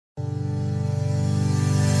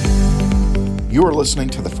You are listening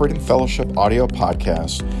to the Freedom Fellowship audio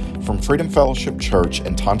podcast from Freedom Fellowship Church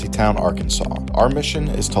in Tontitown, Arkansas. Our mission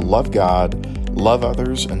is to love God, love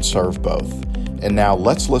others, and serve both. And now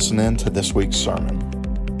let's listen in to this week's sermon.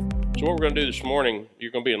 So what we're going to do this morning,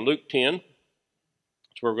 you're going to be in Luke 10.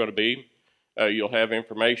 That's where we're going to be. You'll have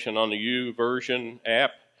information on the YouVersion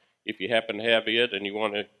app. If you happen to have it and you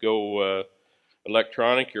want to go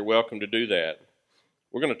electronic, you're welcome to do that.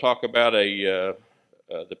 We're going to talk about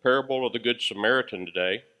the parable of the Good Samaritan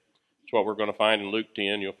today. That's what we're going to find in Luke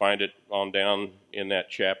 10. You'll find it on down in that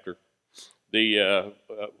chapter.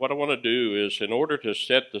 What I want to do is, in order to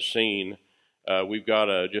set the scene, we've got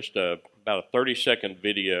about a 30-second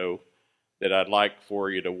video that I'd like for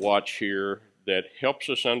you to watch here that helps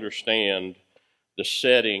us understand the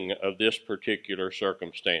setting of this particular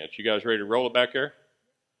circumstance. You guys ready to roll it back there?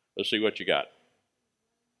 Let's see what you got.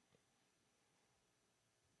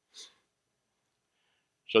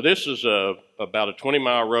 So this is about a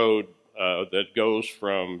 20-mile road that goes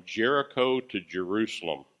from Jericho to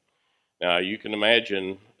Jerusalem. Now you can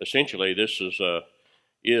imagine, essentially, this is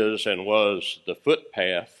and was the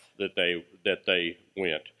footpath that they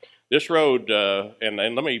went. This road, and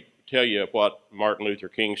let me tell you what Martin Luther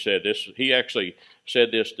King said. He actually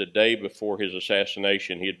said this the day before his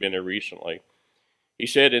assassination. He had been there recently. He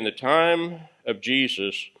said, in the time of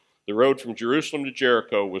Jesus, the road from Jerusalem to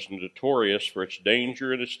Jericho was notorious for its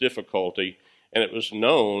danger and its difficulty, and it was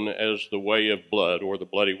known as the way of blood, or the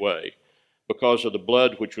bloody way, because of the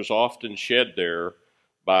blood which was often shed there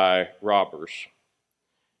by robbers.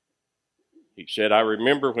 He said, I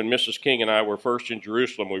remember when Mrs. King and I were first in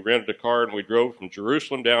Jerusalem, we rented a car and we drove from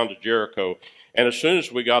Jerusalem down to Jericho. And as soon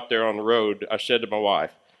as we got there on the road, I said to my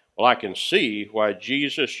wife, well, I can see why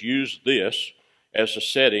Jesus used this as a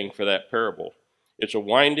setting for that parable. It's a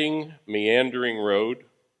winding, meandering road.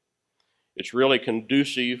 It's really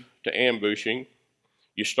conducive to ambushing.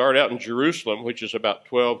 You start out in Jerusalem, which is about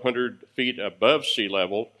 1,200 feet above sea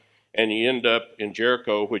level, and you end up in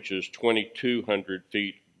Jericho, which is 2,200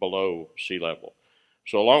 feet below sea level.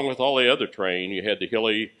 So along with all the other terrain, you had the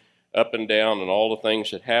hilly up and down and all the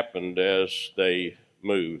things that happened as they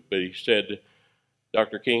moved. But he said,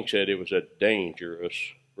 Dr. King said it was a dangerous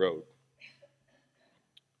road.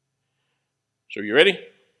 So you ready?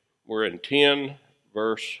 We're in 10,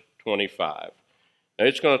 verse 25. Now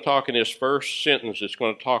it's going to talk in this first sentence, it's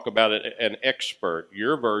going to talk about an expert.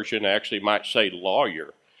 Your version actually might say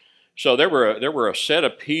lawyer. So there were a set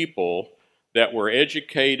of people that were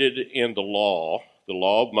educated in the law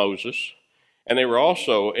of Moses, and they were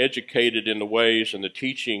also educated in the ways and the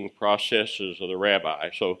teaching processes of the rabbi.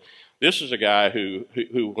 So this is a guy who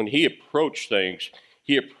when he approached things,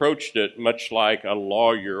 he approached it much like a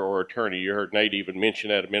lawyer or attorney. You heard Nate even mention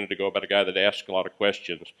that a minute ago about a guy that asked a lot of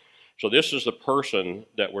questions. So this is the person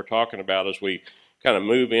that we're talking about as we kind of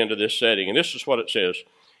move into this setting. And this is what it says.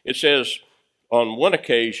 It says, on one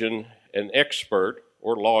occasion, an expert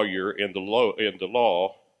or lawyer in the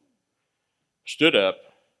law stood up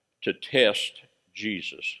to test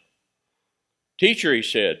Jesus. Teacher, he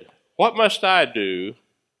said, what must I do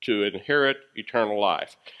to inherit eternal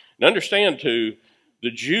life? And understand, too, the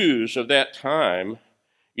Jews of that time,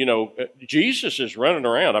 you know, Jesus is running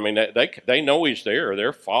around. I mean, they know he's there.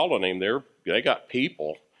 They're following him. They got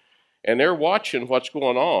people, and they're watching what's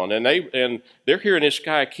going on. And they're hearing this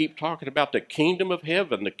guy keep talking about the kingdom of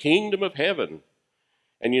heaven, the kingdom of heaven.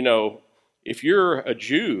 And, you know, if you're a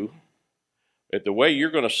Jew, the way you're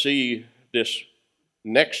going to see this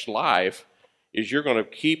next life is you're going to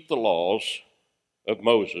keep the laws of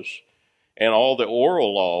Moses and all the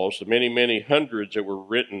oral laws, the many, many hundreds that were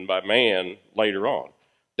written by man later on.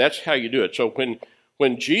 That's how you do it. So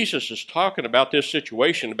when Jesus is talking about this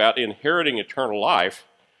situation, about inheriting eternal life,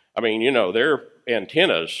 I mean, you know, their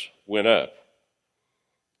antennas went up.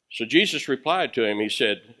 So Jesus replied to him. He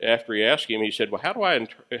said, after he asked him, he said, well, how do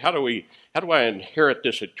I inherit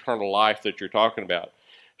this eternal life that you're talking about?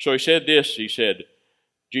 So he said this,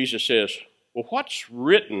 Jesus says, well, what's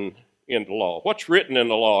written in the law? What's written in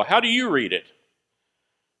the law? How do you read it?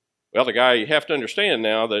 Well, you have to understand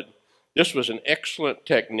now that this was an excellent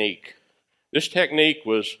technique. This technique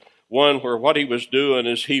was one where what he was doing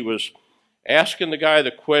is he was asking the guy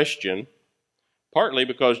the question, partly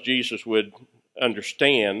because Jesus would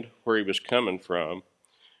understand where he was coming from,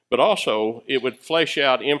 but also it would flesh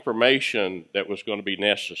out information that was going to be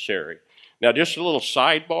necessary. Now, just a little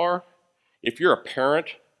sidebar, if you're a parent,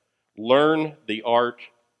 learn the art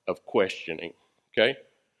of questioning, okay?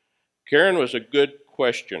 Karen was a good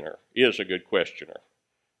questioner, is a good questioner.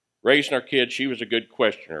 Raising our kids, she was a good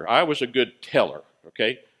questioner. I was a good teller,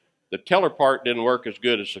 okay? The teller part didn't work as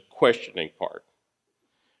good as the questioning part.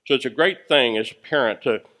 So it's a great thing as a parent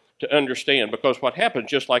to understand, because what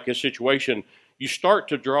happens, just like this situation, you start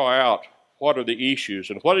to draw out what are the issues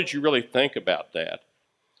and what did you really think about that.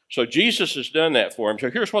 So Jesus has done that for him.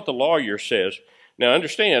 So here's what the lawyer says. Now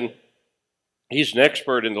understand, he's an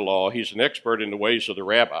expert in the law. He's an expert in the ways of the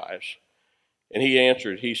rabbis. And he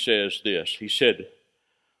answered, he says this. He said,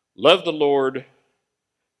 love the Lord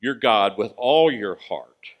your God with all your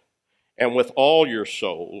heart and with all your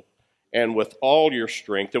soul and with all your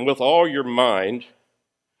strength and with all your mind,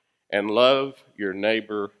 and love your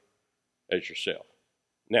neighbor as yourself.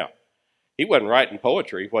 Now, he wasn't writing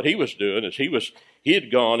poetry. What he was doing is he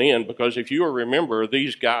had gone in, because if you remember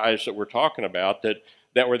these guys that we're talking about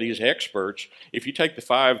that were these experts, if you take the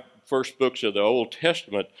 5 first books of the Old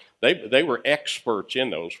Testament, they were experts in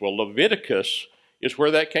those. Well, Leviticus is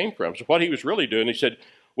where that came from. So what he was really doing, he said,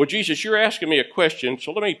 well, Jesus, you're asking me a question,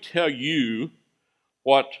 so let me tell you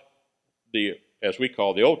what as we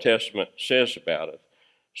call the Old Testament, says about it.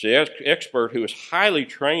 So the expert who is highly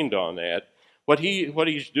trained on that, what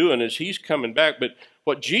he's doing is he's coming back. But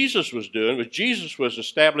what Jesus was doing was Jesus was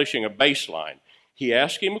establishing a baseline. He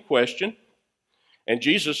asked him a question, and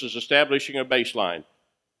Jesus is establishing a baseline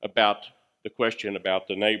about the question about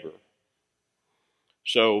the neighbor.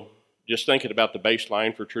 So just thinking about the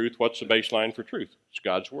baseline for truth, what's the baseline for truth? It's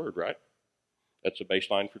God's word, right? That's the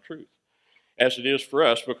baseline for truth. As it is for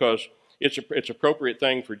us, because it's appropriate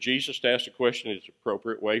thing for Jesus to ask a question. It's an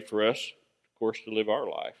appropriate way for us, of course, to live our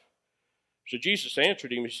life. So Jesus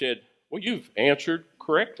answered him. He said, well, you've answered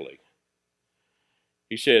correctly.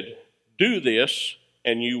 He said, do this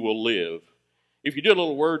and you will live. If you do a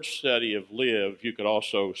little word study of live, you could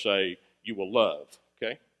also say you will love,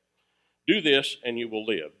 okay? Do this and you will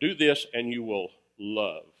live. Do this and you will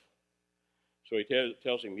love. So he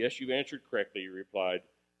tells him, yes, you've answered correctly. He replied,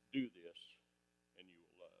 do this.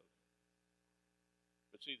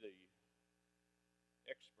 See, the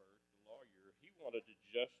expert, the lawyer, he wanted to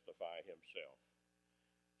justify himself.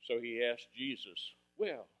 So he asked Jesus,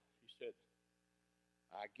 well, he said,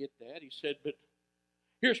 I get that. He said, but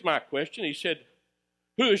here's my question. He said,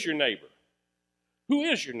 who is your neighbor? Who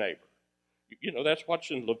is your neighbor? You know, that's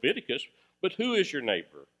what's in Leviticus, but who is your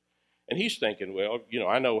neighbor? And he's thinking, well, you know,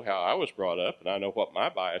 I know how I was brought up, and I know what my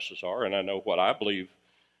biases are, and I know what I believe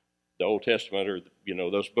the Old Testament or, you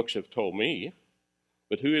know, those books have told me.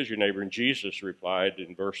 But who is your neighbor? And Jesus replied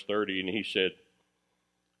in verse 30, and he said,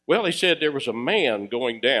 well, he said, there was a man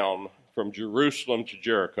going down from Jerusalem to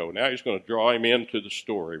Jericho. Now he's going to draw him into the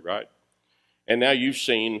story, right? And now you've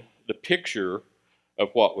seen the picture of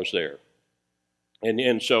what was there.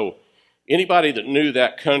 And so anybody that knew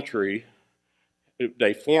that country,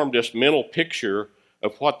 they formed this mental picture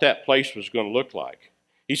of what that place was going to look like.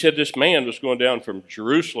 He said this man was going down from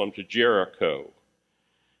Jerusalem to Jericho.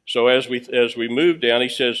 So as we move down, he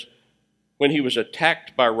says, when he was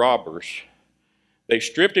attacked by robbers, they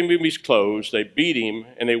stripped him of his clothes, they beat him,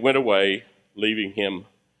 and they went away, leaving him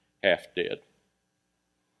half dead.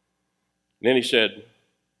 And then he said,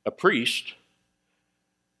 a priest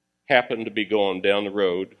happened to be going down the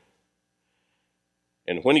road,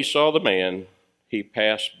 and when he saw the man, he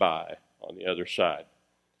passed by on the other side.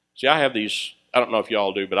 See, I have these, I don't know if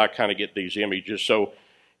y'all do, but I kind of get these images. So,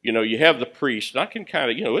 you know, you have the priest, and I can kind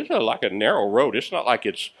of, you know, it's like a narrow road. It's not like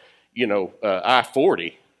it's, you know,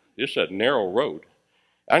 I-40. It's a narrow road.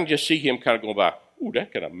 I can just see him kind of going by, ooh,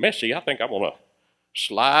 that's kind of messy. I think I'm going to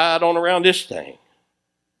slide on around this thing.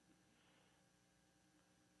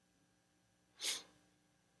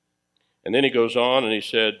 And then he goes on and he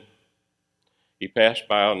said, he passed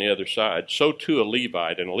by on the other side. So too a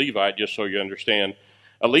Levite. And a Levite, just so you understand,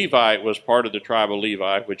 a Levite was part of the tribe of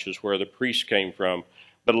Levi, which is where the priest came from.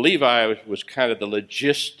 But a Levi was kind of the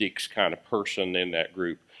logistics kind of person in that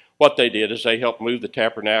group. What they did is they helped move the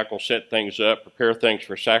tabernacle, set things up, prepare things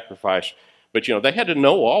for sacrifice. But, you know, they had to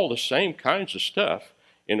know all the same kinds of stuff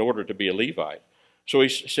in order to be a Levite. So he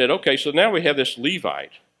said, okay, so now we have this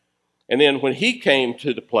Levite. And then when he came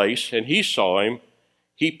to the place and he saw him,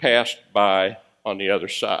 he passed by on the other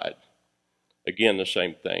side. Again, the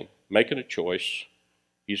same thing. Making a choice.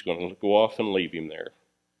 He's going to go off and leave him there.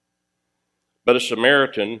 But a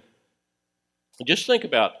Samaritan, just think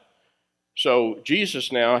about, so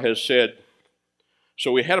Jesus now has said,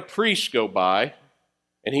 so we had a priest go by,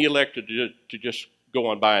 and he elected to just go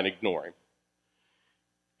on by and ignore him.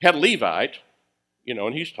 Had a Levite, you know,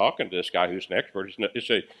 and he's talking to this guy who's an expert.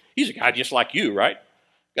 He's a guy just like you, right?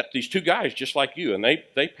 Got these two guys just like you, and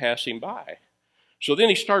they pass him by. So then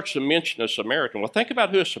he starts to mention a Samaritan. Well, think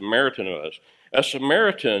about who a Samaritan was. A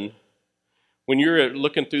Samaritan When you're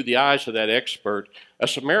looking through the eyes of that expert, a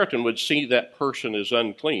Samaritan would see that person as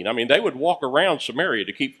unclean. I mean, they would walk around Samaria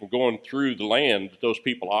to keep from going through the land that those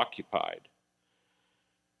people occupied.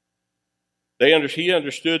 He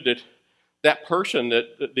understood that person,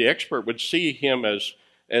 that the expert would see him as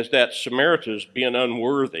that Samaritan as being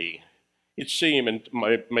unworthy. He'd see him in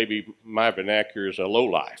maybe my vernacular as a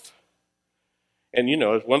lowlife. And,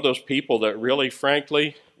 as one of those people that really,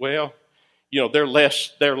 frankly, well, they're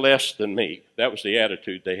less than me. That was the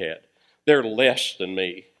attitude they had. They're less than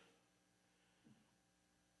me.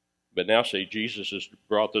 But now, see, Jesus has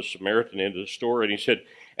brought the Samaritan into the story, and he said,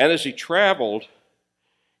 and as he traveled,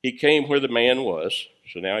 he came where the man was.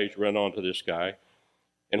 So now he's run on to this guy.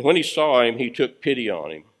 And when he saw him, he took pity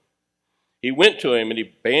on him. He went to him and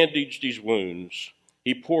he bandaged his wounds.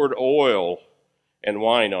 He poured oil and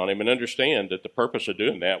wine on him. And understand that the purpose of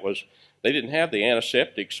doing that was they didn't have the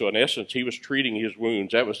antiseptics. So in essence, he was treating his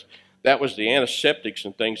wounds. That was the antiseptics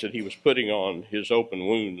and things that he was putting on his open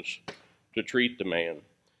wounds to treat the man.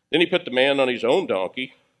 Then he put the man on his own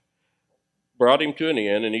donkey, brought him to an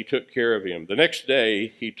inn, and he took care of him. The next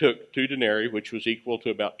day, he took 2 denarii, which was equal to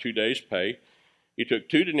about 2 days' pay. He took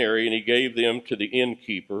 2 denarii, and he gave them to the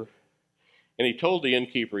innkeeper. And he told the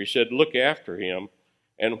innkeeper, he said, look after him,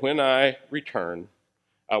 and when I return,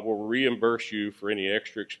 I will reimburse you for any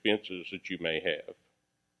extra expenses that you may have.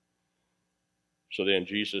 So then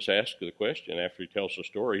Jesus asked the question after he tells the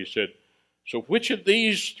story. He said, so which of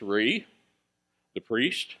these 3, the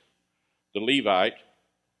priest, the Levite,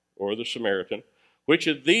 or the Samaritan, which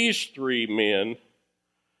of these 3 men,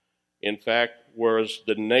 in fact, was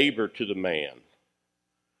the neighbor to the man?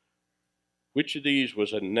 Which of these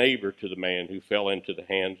was a neighbor to the man who fell into the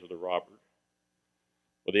hands of the robber?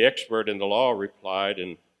 Well, the expert in the law replied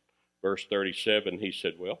in verse 37, he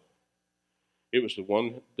said, well, it was the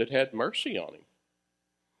one that had mercy on him.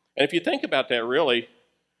 And if you think about that, really,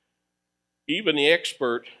 even the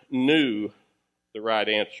expert knew the right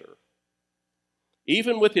answer.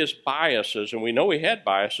 Even with his biases, and we know he had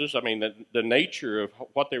biases, I mean, the nature of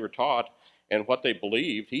what they were taught and what they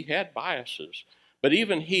believed, he had biases. But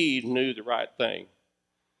even he knew the right thing.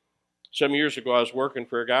 Some years ago, I was working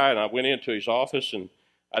for a guy, and I went into his office, and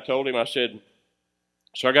I told him, I said,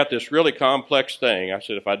 so I got this really complex thing. I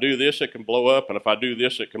said, if I do this, it can blow up, and if I do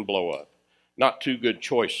this, it can blow up. Not 2 good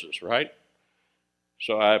choices, right?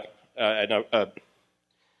 So I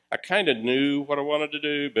kind of knew what I wanted to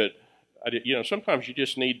do, but sometimes you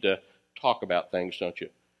just need to talk about things, don't you?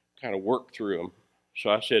 Kind of work through them.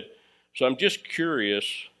 So I said, so I'm just curious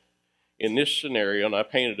in this scenario, and I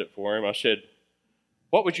painted it for him. I said,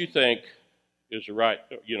 what would you think is the right,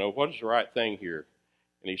 what is the right thing here?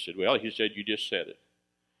 And he said, well, he said, you just said it.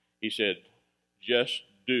 He said, just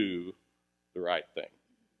do the right thing.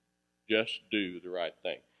 Just do the right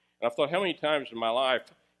thing. And I thought, how many times in my life,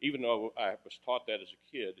 even though I was taught that as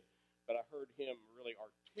a kid, but I heard him really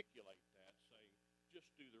articulate that, saying, just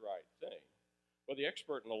do the right thing. Well, the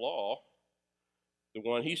expert in the law, the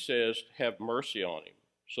one, he says, have mercy on him.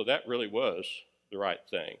 So that really was the right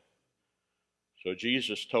thing. So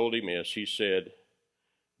Jesus told him this. He said,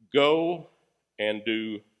 go and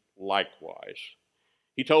do likewise.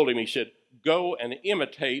 He told him, he said, go and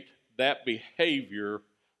imitate that behavior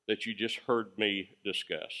that you just heard me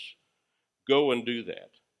discuss. Go and do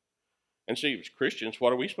that. And see, as Christians,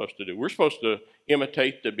 what are we supposed to do? We're supposed to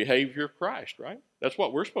imitate the behavior of Christ, right? That's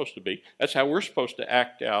what we're supposed to be. That's how we're supposed to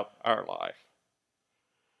act out our life.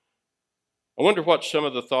 I wonder what some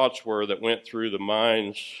of the thoughts were that went through the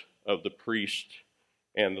minds of the priest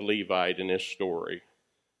and the Levite in this story.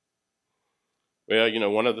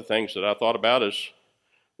 Well, one of the things that I thought about is,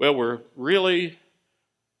 well, we're really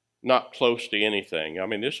not close to anything. I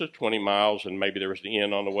mean, this is 20 miles, and maybe there was the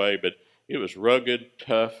inn on the way, but it was rugged,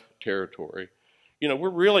 tough territory. We're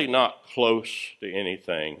really not close to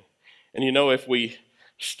anything. And if we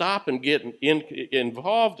stop and get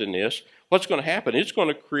involved in this, what's going to happen? It's going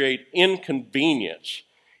to create inconvenience.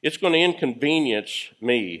 It's going to inconvenience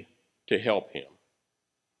me to help him.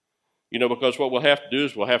 Because what we'll have to do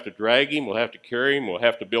is we'll have to drag him, we'll have to carry him, we'll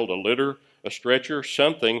have to build a litter, a stretcher,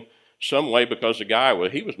 something, some way, because the guy,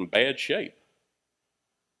 he was in bad shape.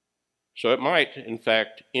 So it might, in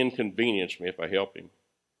fact, inconvenience me if I help him.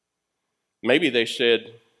 Maybe they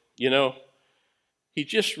said, he's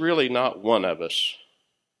just really not one of us.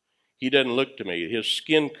 He doesn't look to me. His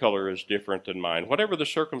skin color is different than mine, whatever the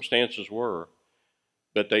circumstances were.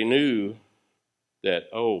 But they knew that,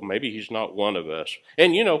 maybe he's not one of us.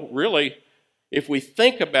 And, really, if we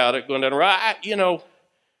think about it going down, right,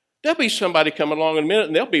 there'll be somebody coming along in a minute,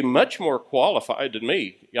 and they'll be much more qualified than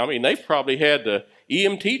me. I mean, they've probably had the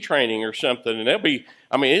EMT training or something, and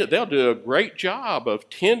they'll do a great job of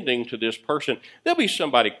tending to this person. There'll be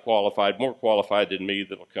somebody qualified, more qualified than me,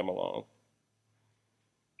 that'll come along.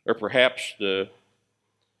 Or perhaps the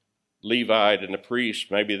Levite and the priest,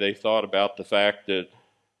 maybe they thought about the fact that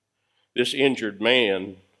this injured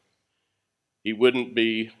man, he wouldn't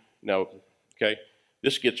be, no, okay,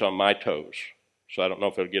 this gets on my toes, so I don't know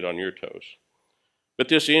if it'll get on your toes. But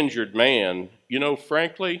this injured man,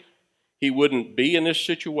 frankly, he wouldn't be in this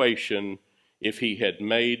situation if he had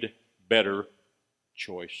made better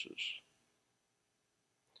choices.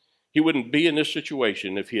 He wouldn't be in this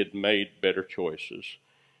situation if he had made better choices.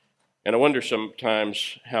 And I wonder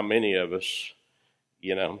sometimes how many of us,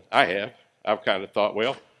 I've kind of thought,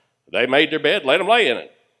 well, they made their bed, let them lay in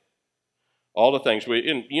it. All the things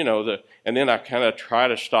and then I kind of try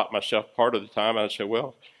to stop myself part of the time. I say,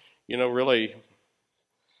 well, really,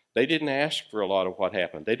 they didn't ask for a lot of what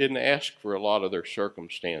happened. They didn't ask for a lot of their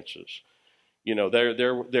circumstances.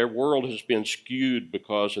 Their world has been skewed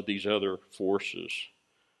because of these other forces.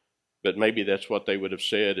 But maybe that's what they would have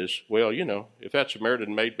said is, well, if that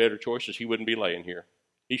Samaritan made better choices, he wouldn't be laying here.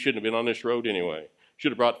 He shouldn't have been on this road anyway.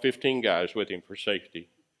 Should have brought 15 guys with him for safety.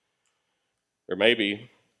 Or maybe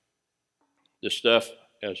the stuff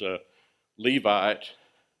as a Levite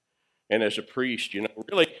and as a priest,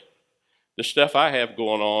 really the stuff I have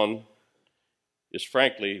going on is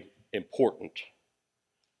frankly important.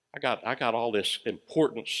 I got all this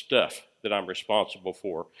important stuff that I'm responsible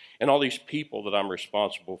for, and all these people that I'm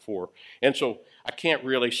responsible for. And so I can't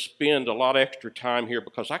really spend a lot of extra time here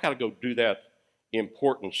because I got to go do that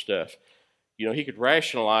important stuff. He could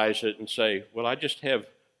rationalize it and say, well, I just have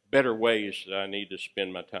better ways that I need to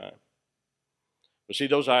spend my time. But see,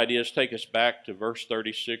 those ideas take us back to verse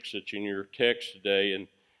 36 that's in your text today, and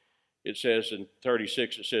it says in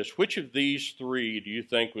 36, it says, which of these three do you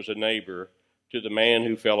think was a neighbor to the man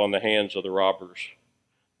who fell on the hands of the robbers?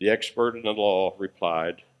 The expert in the law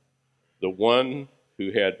replied, the one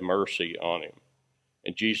who had mercy on him.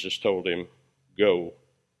 And Jesus told him, go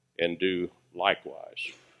and do likewise.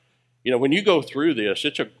 When you go through this,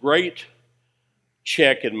 it's a great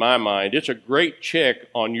check in my mind. It's a great check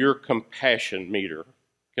on your compassion meter,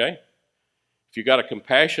 okay? If you got a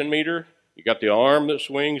compassion meter, you got the arm that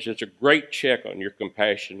swings, it's a great check on your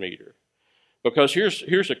compassion meter. Because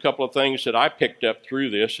here's a couple of things that I picked up through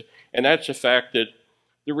this, and that's the fact that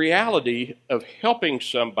the reality of helping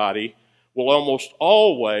somebody will almost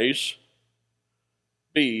always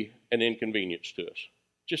be an inconvenience to us.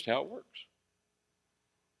 Just how it works.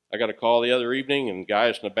 I got a call the other evening, and the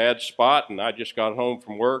guy's in a bad spot, and I just got home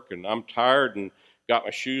from work, and I'm tired and got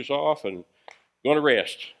my shoes off and going to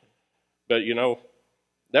rest. But,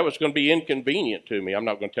 that was going to be inconvenient to me. I'm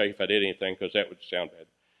not going to tell you if I did anything because that would sound bad.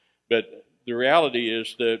 But the reality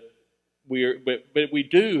is that we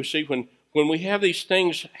do see when we have these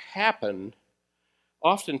things happen,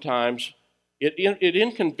 oftentimes it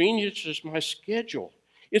inconveniences my schedule.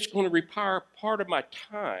 It's going to require part of my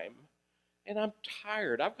time, and I'm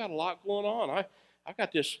tired. I've got a lot going on. I've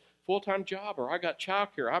got this full-time job, or I got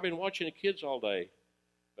childcare. I've been watching the kids all day.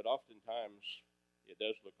 But oftentimes it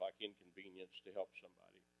does look like inconvenience to help somebody.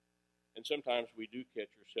 And sometimes we do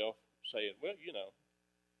catch ourselves saying, well,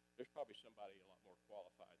 there's probably somebody a lot more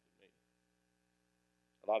qualified than me.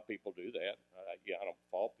 A lot of people do that. I don't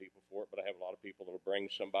fault people for it, but I have a lot of people that will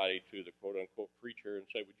bring somebody to the quote-unquote preacher and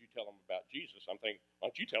say, would you tell them about Jesus? I'm thinking,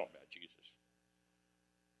 why don't you tell them about Jesus?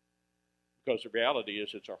 Because the reality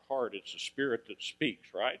is it's our heart, it's the Spirit that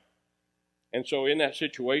speaks, right? And so in that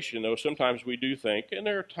situation, though, sometimes we do think, and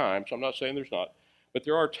there are times, I'm not saying there's not, but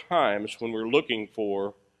there are times when we're looking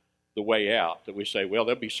for the way out that we say, well,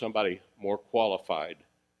 there'll be somebody more qualified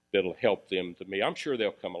that'll help them than me. I'm sure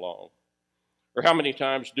they'll come along. Or how many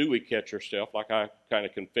times do we catch ourselves, like I kind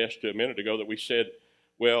of confessed to a minute ago, that we said,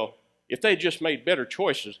 well, if they just made better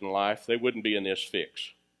choices in life, they wouldn't be in this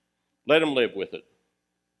fix. Let them live with it.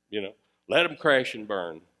 Let them crash and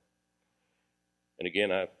burn. And again,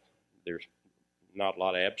 there's not a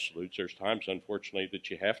lot of absolutes. There's times, unfortunately, that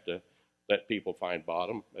you have to let people find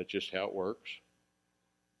bottom. That's just how it works.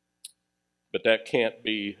 But that can't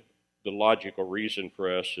be the logical reason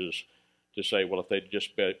for us is to say, well, if they'd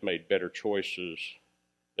just made better choices,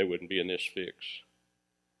 they wouldn't be in this fix.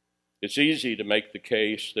 It's easy to make the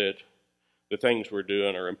case that the things we're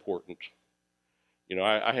doing are important.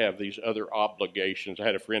 I have these other obligations. I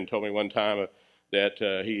had a friend told me one time that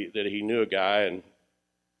he knew a guy, and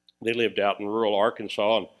they lived out in rural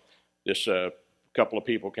Arkansas, and this couple of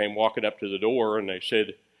people came walking up to the door, and they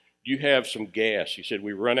said, do you have some gas? He said,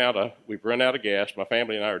 we've run out of gas. My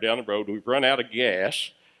family and I are down the road. We've run out of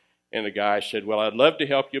gas, And the guy said, well, I'd love to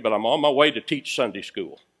help you, but I'm on my way to teach Sunday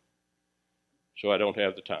school, so I don't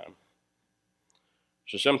have the time.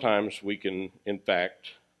 So sometimes we can, in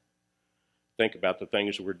fact, think about the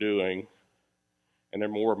things that we're doing, and they're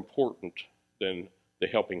more important than the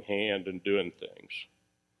helping hand and doing things.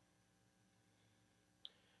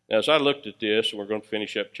 Now, as I looked at this, and we're going to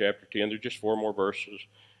finish up chapter 10, there's just 4 more verses.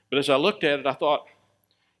 But as I looked at it, I thought,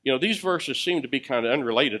 these verses seem to be kind of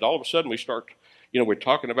unrelated. All of a sudden we start, we're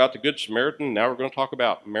talking about the Good Samaritan. Now we're going to talk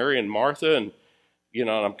about Mary and Martha. And, and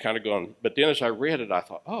I'm kind of going, but then as I read it, I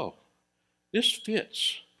thought, oh, this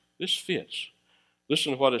fits. This fits.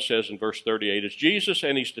 Listen to what it says in verse 38. As Jesus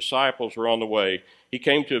and his disciples were on the way, he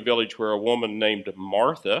came to a village where a woman named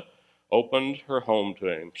Martha opened her home to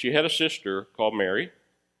him. She had a sister called Mary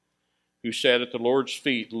who sat at the Lord's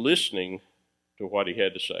feet listening to what he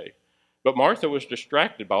had to say. But Martha was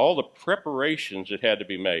distracted by all the preparations that had to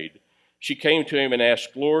be made. She came to him and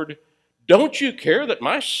asked, Lord, don't you care that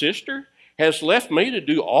my sister has left me to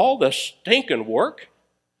do all the stinking work?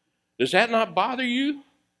 Does that not bother you?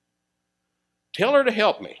 Tell her to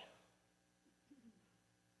help me.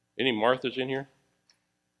 Any Marthas in here?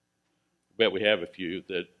 I bet we have a few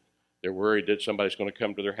that they're worried that somebody's going to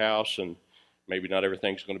come to their house and maybe not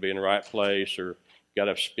everything's going to be in the right place, or got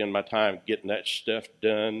to spend my time getting that stuff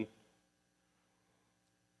done.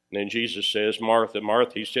 And then Jesus says, Martha,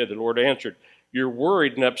 Martha, he said, the Lord answered, you're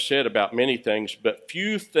worried and upset about many things, but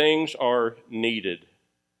few things are needed.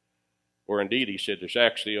 Or indeed, he said, there's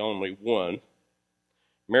actually only one.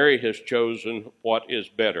 Mary has chosen what is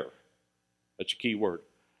better. That's a key word,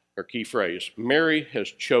 or key phrase. Mary has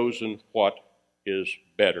chosen what is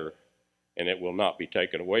better, and it will not be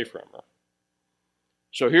taken away from her.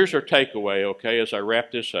 So here's our takeaway, okay, as I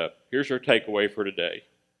wrap this up. Here's our takeaway for today.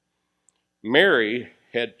 Mary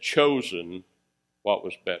had chosen what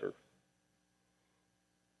was better.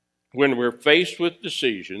 When we're faced with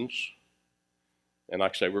decisions, and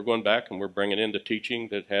like I say, we're going back and we're bringing in the teaching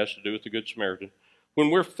that has to do with the Good Samaritan. When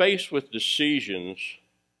we're faced with decisions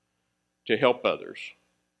to help others,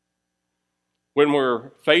 when we're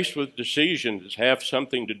faced with decisions that have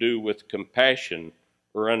something to do with compassion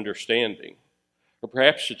or understanding, or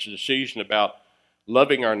perhaps it's a decision about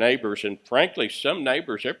loving our neighbors, and frankly, some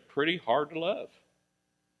neighbors, they're pretty hard to love.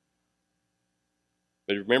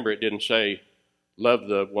 But remember, it didn't say love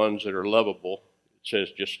the ones that are lovable. It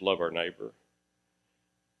says just love our neighbor.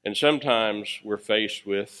 And sometimes we're faced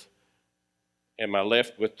with, am I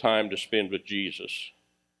left with time to spend with Jesus?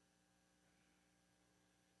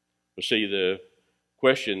 Well, see, the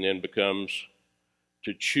question then becomes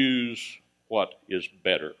to choose what is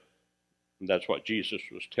better. And that's what Jesus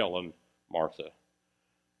was telling Martha,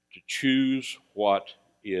 to choose what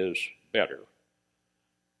is better.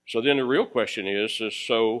 So then the real question is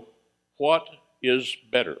so what is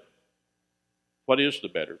better? What is the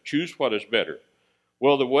better? Choose what is better.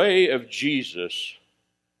 Well, the way of Jesus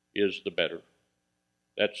is the better.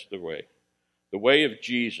 That's the way. The way of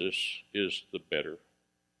Jesus is the better.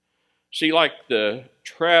 See, like the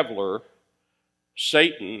traveler,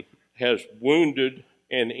 Satan has wounded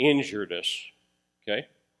and injured us, okay?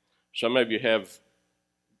 Some of you have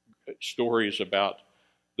stories about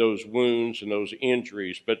those wounds and those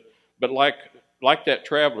injuries, but like that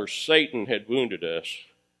traveler, Satan had wounded us.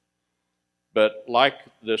 But like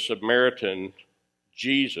the Samaritan,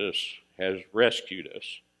 Jesus has rescued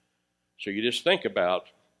us. So you just think about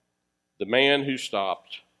the man who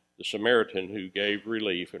stopped, the Samaritan who gave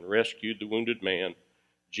relief and rescued the wounded man.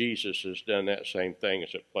 Jesus has done that same thing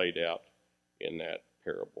as it played out in that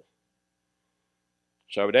parable.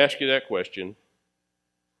 So I would ask you that question,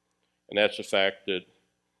 and that's the fact that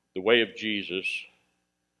the way of Jesus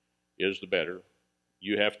is the better.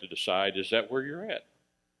 You have to decide, is that where you're at?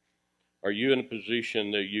 Are you in a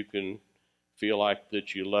position that you can feel like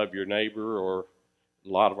that you love your neighbor, or a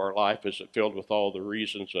lot of our life is filled with all the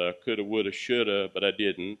reasons I coulda, woulda, shoulda, but I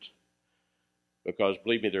didn't? Because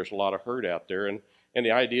believe me, there's a lot of hurt out there, and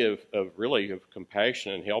the idea of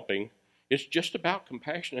compassion and helping, it's just about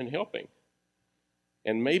compassion and helping.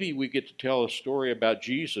 And maybe we get to tell a story about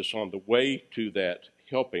Jesus on the way to that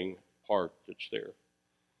helping part that's there.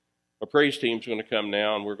 Our praise team's going to come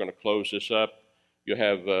now, and we're going to close this up. You'll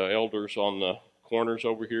have elders on the corners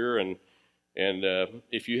over here, and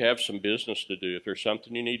if you have some business to do, if there's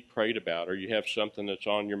something you need prayed about, or you have something that's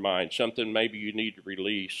on your mind, something maybe you need to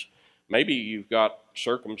release, maybe you've got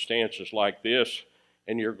circumstances like this,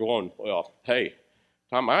 and you're going, well, hey,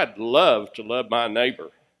 Tom, I'd love to love my neighbor,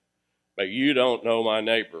 but you don't know my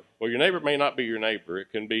neighbor. Well, your neighbor may not be your neighbor.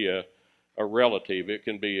 It can be a relative. It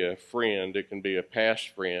can be a friend. It can be a past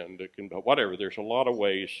friend. It can be whatever. There's a lot of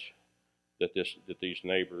ways that these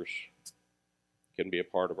neighbors can be a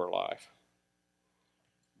part of our life.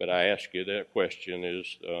 But I ask you that question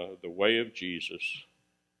is the way of Jesus.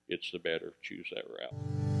 It's the better. Choose that route.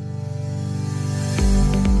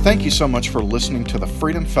 Thank you so much for listening to the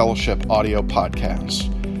Freedom Fellowship audio podcast.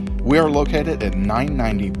 We are located at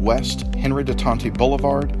 990 West Henry DeTonti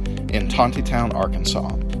Boulevard in Tontitown,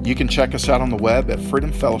 Arkansas. You can check us out on the web at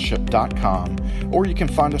freedomfellowship.com, or you can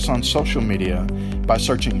find us on social media by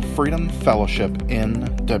searching Freedom Fellowship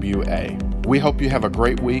NWA. We hope you have a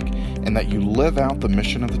great week and that you live out the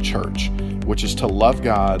mission of the church, which is to love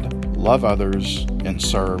God, love others, and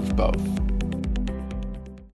serve both.